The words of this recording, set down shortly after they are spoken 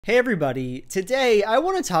Hey everybody, today I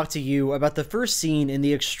want to talk to you about the first scene in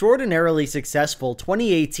the extraordinarily successful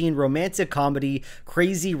 2018 romantic comedy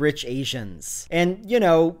Crazy Rich Asians. And,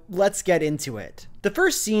 let's get into it. The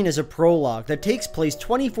first scene is a prologue that takes place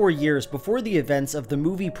 24 years before the events of the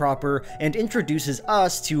movie proper and introduces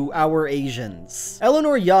us to our Asians.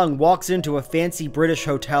 Eleanor Young walks into a fancy British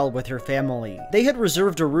hotel with her family. They had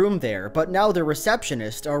reserved a room there, but now their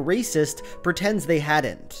receptionist, a racist, pretends they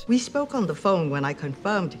hadn't. We spoke on the phone when I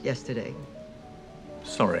confirmed yesterday.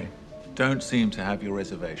 Sorry, don't seem to have your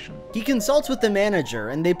reservation. He consults with the manager,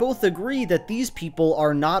 and they both agree that these people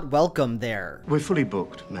are not welcome there. We're fully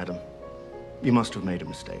booked, madam. You must have made a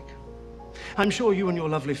mistake. I'm sure you and your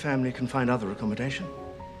lovely family can find other accommodation.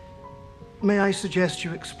 May I suggest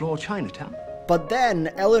you explore Chinatown? But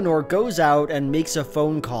then, Eleanor goes out and makes a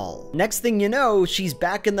phone call. Next thing you know, she's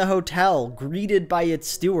back in the hotel, greeted by its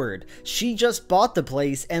steward. She just bought the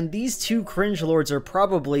place, and these two cringelords are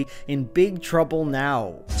probably in big trouble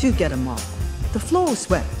now. To get them off. The floor was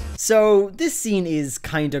swept. So, this scene is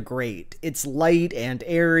kinda great. It's light and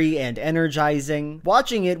airy and energizing.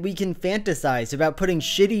 Watching it, we can fantasize about putting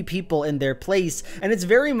shitty people in their place, and it's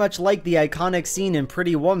very much like the iconic scene in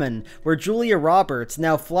Pretty Woman, where Julia Roberts,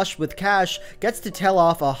 now flush with cash, gets to tell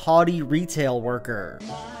off a haughty retail worker.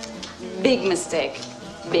 Big mistake.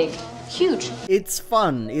 Big. Huge. It's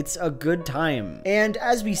fun, it's a good time. And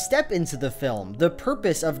as we step into the film, the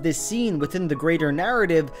purpose of this scene within the greater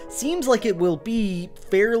narrative seems like it will be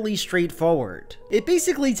fairly straightforward. It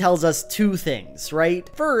basically tells us two things, right?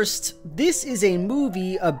 First, this is a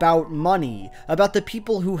movie about money, about the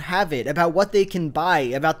people who have it, about what they can buy,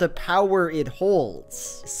 about the power it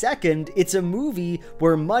holds. Second, it's a movie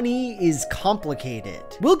where money is complicated.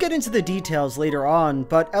 We'll get into the details later on,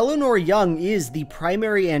 but Eleanor Young is the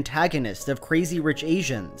primary antagonist of Crazy Rich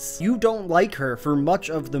Asians. You don't like her for much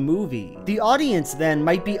of the movie. The audience then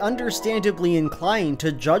might be understandably inclined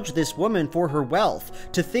to judge this woman for her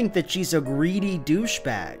wealth, to think that she's a greedy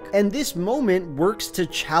douchebag. And this moment works to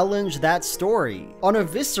challenge that story. On a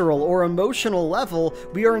visceral or emotional level,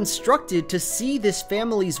 we are instructed to see this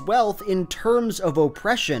family's wealth in terms of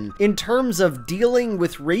oppression, in terms of dealing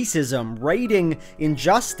with racism, righting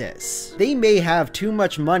injustice. They may have too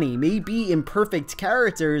much money, may be imperfect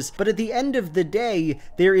characters, but at the end of the day,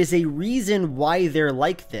 there is a reason why they're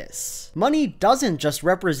like this. Money doesn't just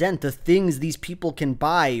represent the things these people can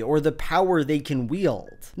buy or the power they can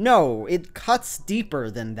wield. No, it cuts deeper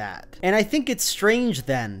than that. And I think it's strange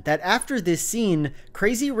then that after this scene,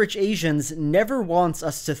 Crazy Rich Asians never wants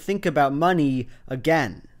us to think about money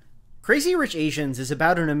again. Crazy Rich Asians is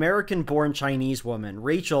about an American-born Chinese woman,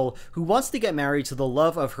 Rachel, who wants to get married to the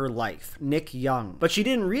love of her life, Nick Young. But she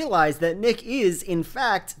didn't realize that Nick is, in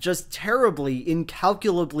fact, just terribly,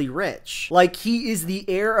 incalculably rich. Like, he is the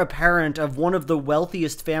heir apparent of one of the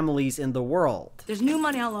wealthiest families in the world. There's new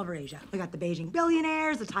money all over Asia. We got the Beijing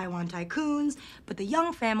billionaires, the Taiwan tycoons, but the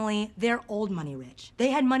Young family, they're old money rich. They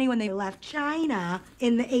had money when they left China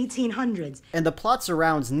in the 1800s. And the plot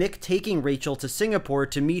surrounds Nick taking Rachel to Singapore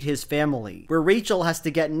to meet his family, where Rachel has to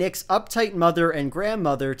get Nick's uptight mother and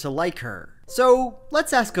grandmother to like her. So,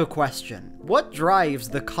 let's ask a question. What drives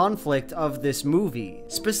the conflict of this movie?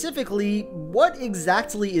 Specifically, what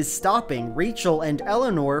exactly is stopping Rachel and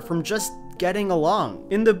Eleanor from just getting along?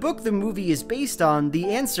 In the book the movie is based on, the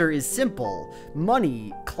answer is simple: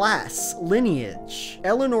 money, class, lineage.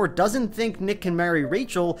 Eleanor doesn't think Nick can marry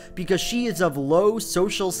Rachel because she is of low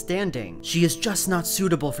social standing. She is just not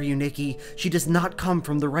suitable for you, Nikki. She does not come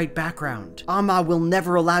from the right background. Amma will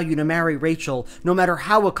never allow you to marry Rachel, no matter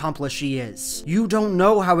how accomplished she is. You don't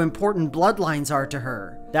know how important bloodlines are to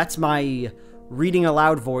her. That's my reading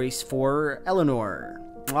aloud voice for Eleanor.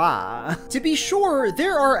 To be sure,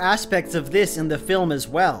 there are aspects of this in the film as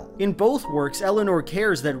well. In both works, Eleanor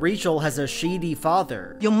cares that Rachel has a shady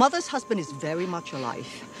father. Your mother's husband is very much alive.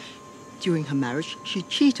 During her marriage, she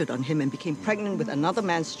cheated on him and became pregnant with another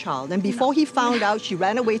man's child. And before he found out, she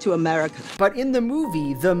ran away to America. But in the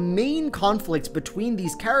movie, the main conflict between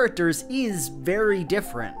these characters is very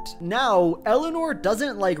different. Now, Eleanor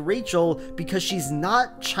doesn't like Rachel because she's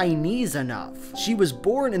not Chinese enough. She was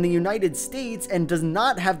born in the United States and does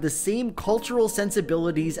not have the same cultural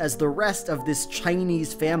sensibilities as the rest of this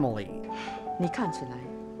Chinese family. 你看起来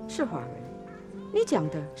是华人，你讲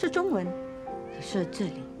的是中文，可是这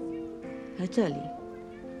里。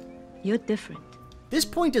 You're different. This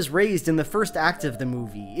point is raised in the first act of the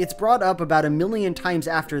movie. It's brought up about 1 million times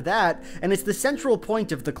after that, and it's the central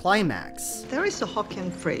point of the climax. There is a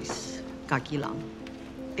Hokkien phrase, "Kakilang."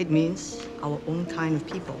 It means our own kind of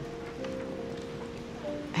people.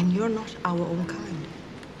 And you're not our own kind.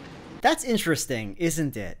 That's interesting,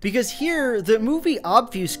 isn't it? Because here, the movie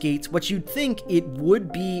obfuscates what you'd think it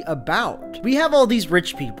would be about. We have all these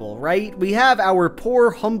rich people, right? We have our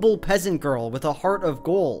poor, humble peasant girl with a heart of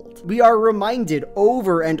gold. We are reminded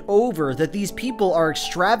over and over that these people are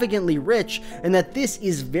extravagantly rich and that this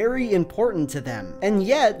is very important to them. And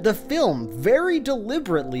yet, the film very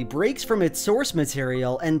deliberately breaks from its source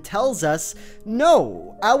material and tells us,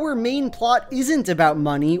 no, our main plot isn't about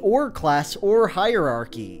money or class or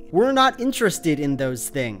hierarchy. We're not interested in those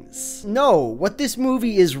things. No, what this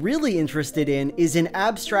movie is really interested in is an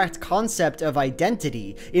abstract concept of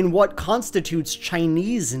identity, in what constitutes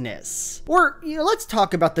Chineseness. Or, let's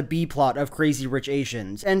talk about the B-plot of Crazy Rich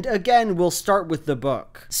Asians, and again, we'll start with the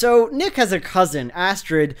book. So, Nick has a cousin,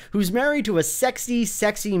 Astrid, who's married to a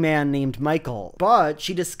sexy man named Michael, but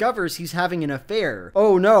she discovers he's having an affair.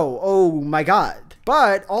 Oh no, oh my god.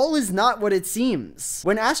 But all is not what it seems.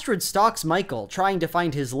 When Astrid stalks Michael, trying to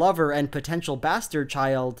find his lover and potential bastard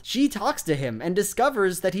child, she talks to him and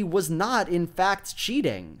discovers that he was not in fact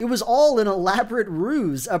cheating. It was all an elaborate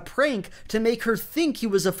ruse, a prank to make her think he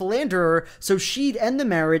was a philanderer so she'd end the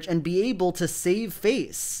marriage and be able to save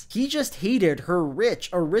face. He just hated her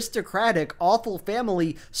rich, aristocratic, awful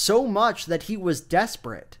family so much that he was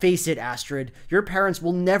desperate. Face it, Astrid, your parents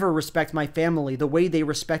will never respect my family the way they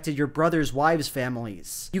respected your brother's wives' families.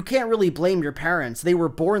 You can't really blame your parents, they were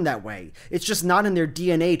born that way. It's just not in their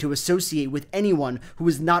DNA to associate with anyone who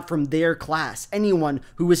is not from their class, anyone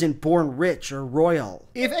who isn't born rich or royal.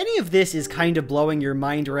 If any of this is kind of blowing your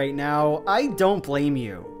mind right now, I don't blame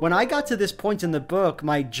you. When I got to this point in the book,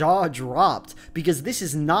 my jaw dropped, because this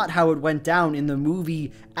is not how it went down in the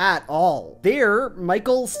movie at all. There,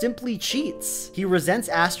 Michael simply cheats. He resents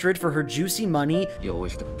Astrid for her juicy money. You're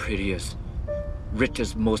always the prettiest,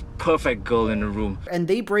 richest, most perfect girl in the room. And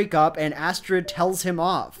they break up and Astrid tells him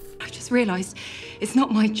off. I just realized it's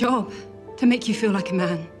not my job to make you feel like a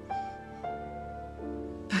man.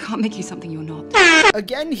 I can't make you something you're not.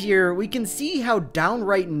 Again here, we can see how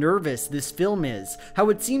downright nervous this film is, how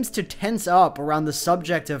it seems to tense up around the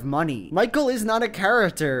subject of money. Michael is not a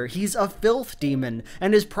character, he's a filth demon,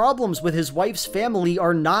 and his problems with his wife's family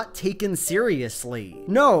are not taken seriously.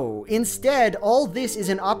 No, instead, all this is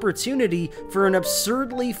an opportunity for an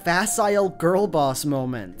absurdly facile girl boss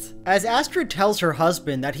moment. As Astrid tells her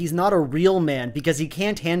husband that he's not a real man because he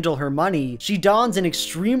can't handle her money, she dons an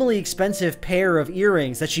extremely expensive pair of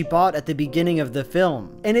earrings that she bought at the beginning of the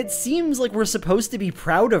film. And it seems like we're supposed to be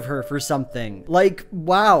proud of her for something. Like,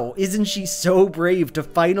 wow, isn't she so brave to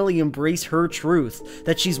finally embrace her truth,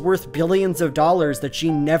 that she's worth billions of dollars that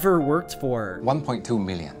she never worked for. 1.2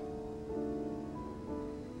 million.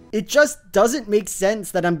 It just doesn't make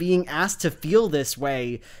sense that I'm being asked to feel this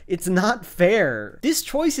way. It's not fair. This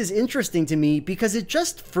choice is interesting to me because it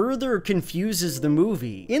just further confuses the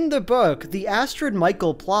movie. In the book, the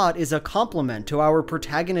Astrid-Michael plot is a complement to our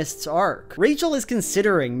protagonist's arc. Rachel is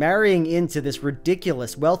considering marrying into this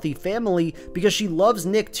ridiculous wealthy family because she loves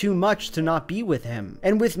Nick too much to not be with him.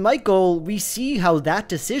 And with Michael, we see how that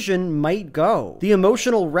decision might go. The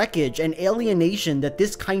emotional wreckage and alienation that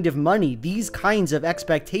this kind of money, these kinds of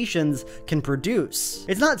expectations can produce.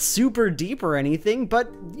 It's not super deep or anything,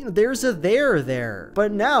 but there's a there.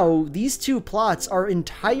 But now, these two plots are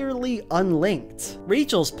entirely unlinked.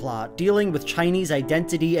 Rachel's plot, dealing with Chinese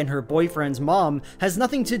identity and her boyfriend's mom, has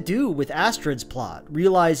nothing to do with Astrid's plot,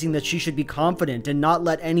 realizing that she should be confident and not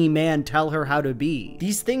let any man tell her how to be.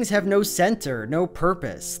 These things have no center, no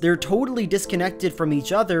purpose. They're totally disconnected from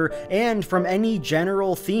each other and from any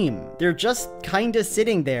general theme. They're just kinda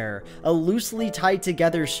sitting there, a loosely tied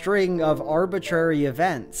together string of arbitrary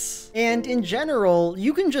events. And in general,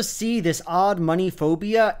 you can just see this odd money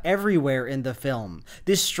phobia everywhere in the film.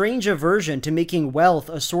 This strange aversion to making wealth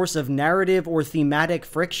a source of narrative or thematic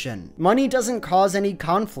friction. Money doesn't cause any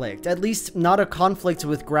conflict, at least not a conflict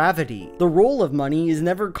with gravity. The role of money is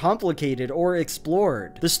never complicated or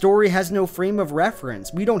explored. The story has no frame of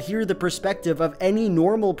reference. We don't hear the perspective of any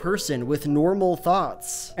normal person with normal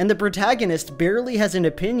thoughts. And the protagonist barely has an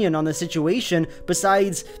opinion on the situation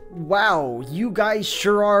besides, wow, you guys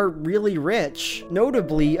sure are really rich.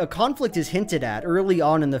 Notably, a conflict is hinted at early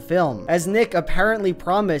on in the film, as Nick apparently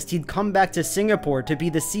promised he'd come back to Singapore to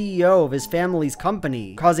be the CEO of his family's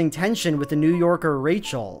company, causing tension with the New Yorker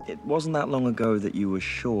Rachel. It wasn't that long ago that you were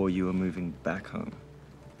sure you were moving back home.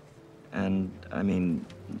 And, I mean,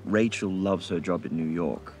 Rachel loves her job in New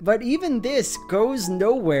York. But even this goes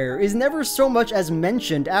nowhere, is never so much as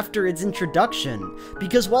mentioned after its introduction,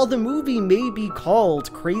 because while the movie may be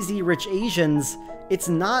called Crazy Rich Asians, it's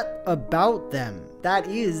not about them. That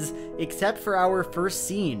is, except for our first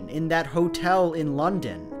scene in that hotel in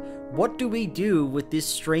London. What do we do with this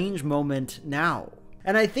strange moment now?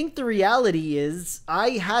 And I think the reality is,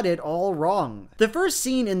 I had it all wrong. The first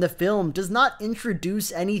scene in the film does not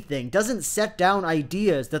introduce anything, doesn't set down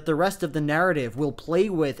ideas that the rest of the narrative will play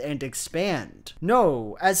with and expand.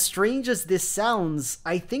 No, as strange as this sounds,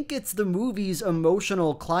 I think it's the movie's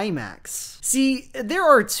emotional climax. See, there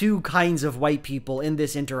are two kinds of white people in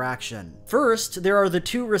this interaction. First, there are the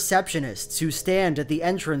two receptionists who stand at the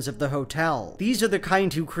entrance of the hotel. These are the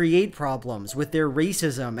kind who create problems with their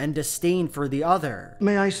racism and disdain for the other.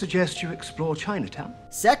 May I suggest you explore Chinatown?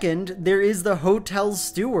 Second, there is the hotel's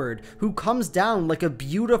steward, who comes down like a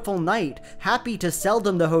beautiful knight, happy to sell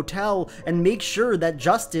them the hotel and make sure that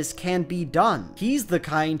justice can be done. He's the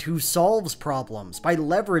kind who solves problems by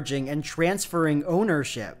leveraging and transferring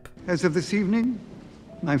ownership. As of this evening,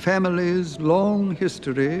 my family's long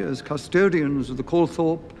history as custodians of the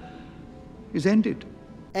Calthorpe is ended.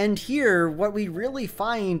 And here, what we really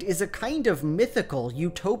find is a kind of mythical,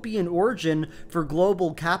 utopian origin for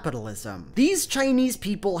global capitalism. These Chinese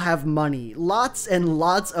people have money, lots and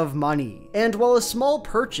lots of money. And while a small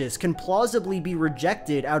purchase can plausibly be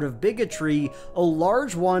rejected out of bigotry, a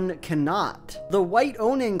large one cannot. The white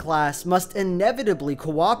owning class must inevitably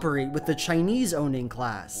cooperate with the Chinese owning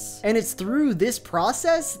class. And it's through this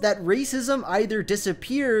process that racism either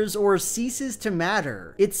disappears or ceases to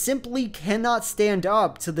matter. It simply cannot stand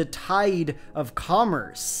up to the tide of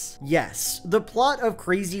commerce. Yes, the plot of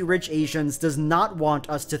Crazy Rich Asians does not want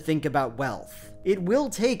us to think about wealth. It will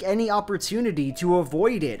take any opportunity to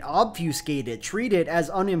avoid it, obfuscate it, treat it as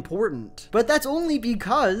unimportant. But that's only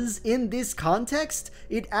because, in this context,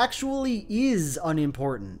 it actually is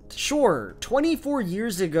unimportant. Sure, 24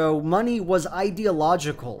 years ago, money was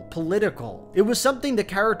ideological, political. It was something the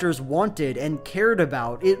characters wanted and cared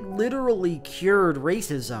about. It literally cured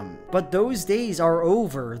racism. But those days are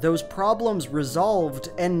over, those problems resolved,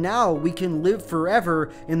 and now we can live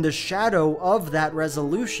forever in the shadow of that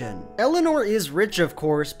resolution. Eleanor is rich, of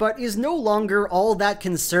course, but is no longer all that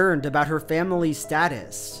concerned about her family's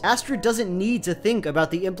status. Astrid doesn't need to think about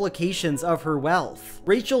the implications of her wealth.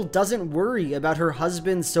 Rachel doesn't worry about her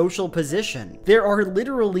husband's social position. There are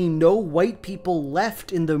literally no white people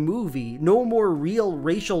left in the movie, no more real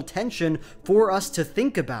racial tension for us to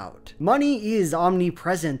think about. Money is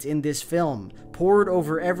omnipresent in this film, poured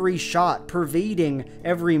over every shot, pervading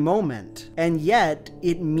every moment. And yet,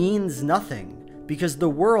 it means nothing, because the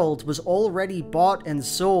world was already bought and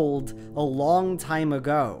sold a long time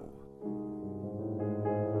ago.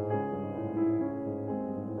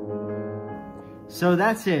 So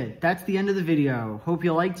that's it. That's the end of the video. Hope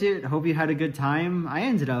you liked it. Hope you had a good time. I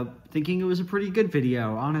ended up thinking it was a pretty good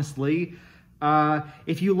video, honestly.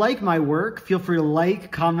 If you like my work, feel free to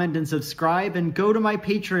like, comment, and subscribe, and go to my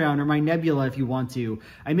Patreon or my Nebula if you want to.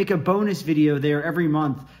 I make a bonus video there every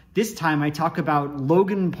month. This time I talk about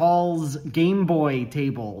Logan Paul's Game Boy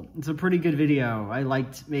table. It's a pretty good video. I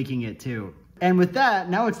liked making it too. And with that,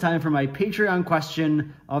 now it's time for my Patreon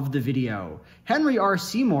question of the video. Henry R.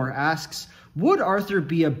 Seymour asks, would Arthur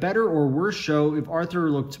be a better or worse show if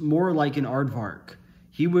Arthur looked more like an aardvark?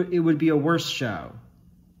 It would be a worse show.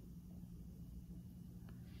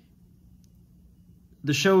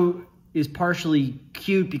 The show is partially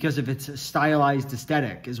cute because of its stylized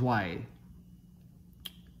aesthetic, is why.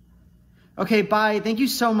 Okay, bye. Thank you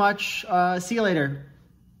so much. See you later.